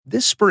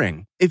This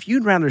spring, if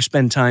you'd rather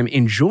spend time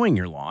enjoying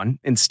your lawn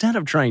instead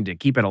of trying to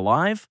keep it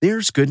alive,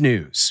 there's good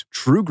news.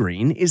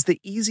 TruGreen is the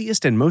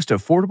easiest and most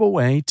affordable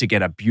way to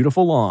get a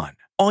beautiful lawn.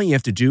 All you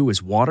have to do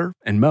is water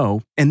and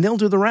mow, and they'll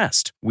do the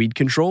rest. Weed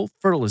control,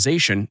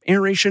 fertilization,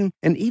 aeration,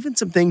 and even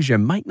some things you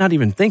might not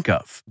even think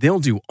of. They'll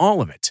do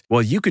all of it,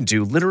 while you can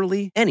do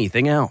literally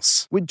anything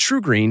else. With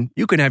TruGreen,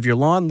 you can have your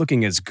lawn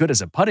looking as good as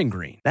a putting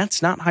green.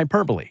 That's not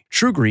hyperbole.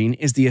 TruGreen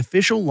is the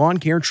official lawn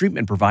care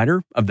treatment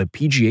provider of the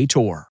PGA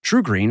Tour.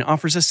 TruGreen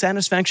offers a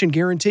satisfaction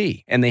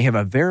guarantee, and they have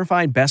a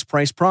verified best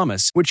price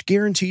promise, which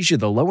guarantees you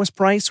the lowest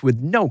price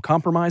with no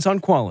compromise on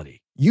quality.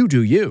 You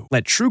do you.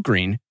 Let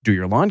TruGreen do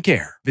your lawn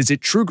care. Visit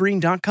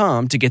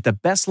TruGreen.com to get the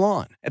best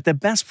lawn at the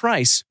best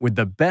price with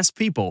the best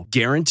people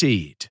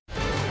guaranteed.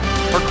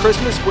 Her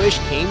Christmas wish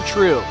came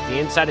true. The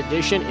Inside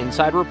Edition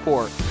Inside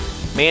Report.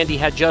 Mandy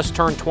had just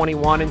turned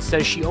 21 and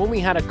says she only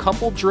had a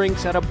couple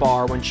drinks at a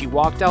bar when she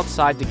walked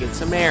outside to get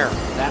some air.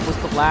 That was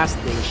the last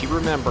thing she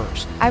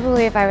remembers. I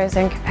believe I was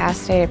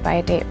incapacitated by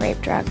a date rape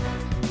drug.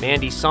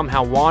 Mandy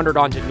somehow wandered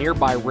onto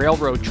nearby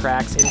railroad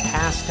tracks and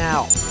passed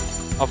out.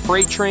 A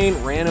freight train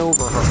ran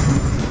over her.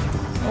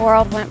 The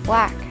world went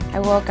black. I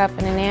woke up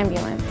in an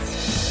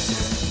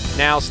ambulance.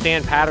 Now,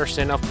 Stan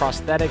Patterson of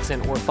Prosthetics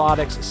and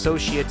Orthotics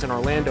Associates in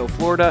Orlando,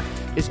 Florida,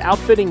 is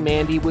outfitting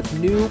Mandy with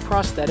new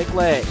prosthetic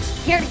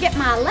legs. Here to get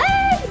my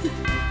legs!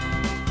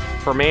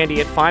 For Mandy,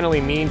 it finally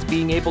means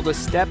being able to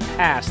step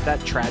past that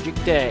tragic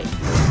day.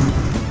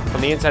 From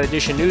the Inside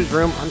Edition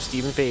newsroom, I'm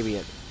Stephen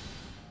Fabian.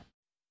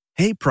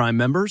 Hey, Prime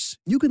members,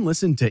 you can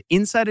listen to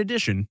Inside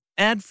Edition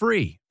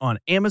ad-free on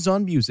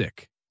Amazon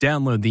Music.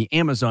 Download the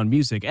Amazon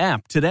Music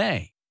app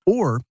today.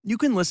 Or you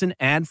can listen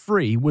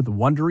ad-free with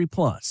Wondery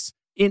Plus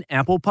in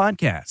Apple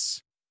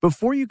Podcasts.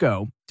 Before you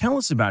go, tell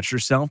us about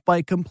yourself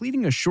by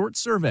completing a short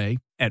survey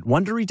at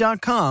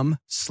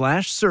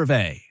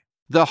Wondery.com/survey.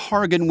 The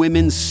Hargan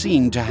women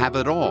seemed to have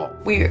it all.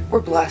 We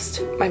were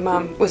blessed. My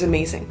mom was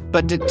amazing.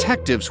 But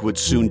detectives would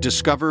soon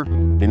discover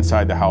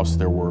inside the house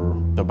there were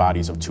the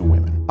bodies of 2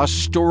 women. A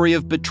story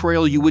of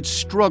betrayal you would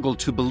struggle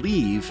to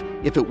believe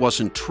if it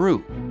wasn't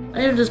true.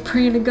 I am just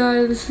praying to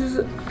God, this is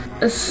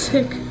a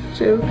sick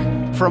joke.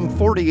 From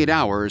 48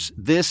 Hours,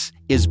 this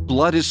is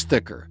Blood is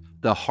Thicker,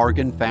 the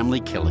Hargan Family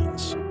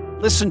Killings.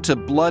 Listen to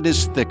Blood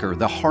is Thicker,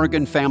 the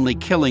Hargan Family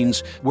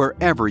Killings,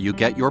 wherever you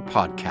get your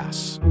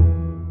podcasts.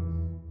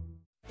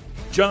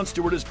 Jon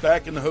Stewart is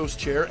back in the host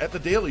chair at The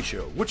Daily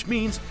Show, which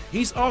means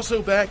he's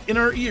also back in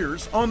our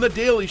ears on The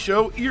Daily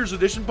Show Ears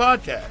Edition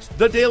podcast.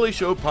 The Daily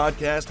Show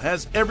podcast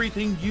has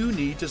everything you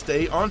need to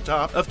stay on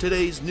top of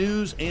today's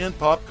news and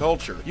pop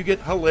culture. You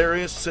get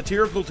hilarious,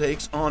 satirical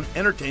takes on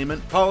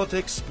entertainment,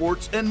 politics,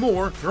 sports, and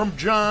more from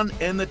Jon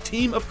and the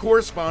team of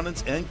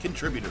correspondents and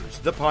contributors.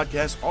 The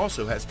podcast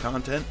also has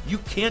content you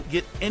can't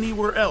get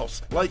anywhere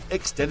else, like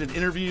extended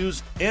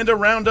interviews and a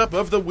roundup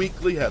of the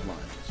weekly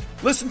headlines.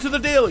 Listen to The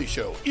Daily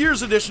Show,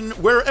 Ears Edition,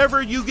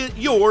 wherever you get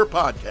your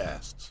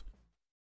podcasts.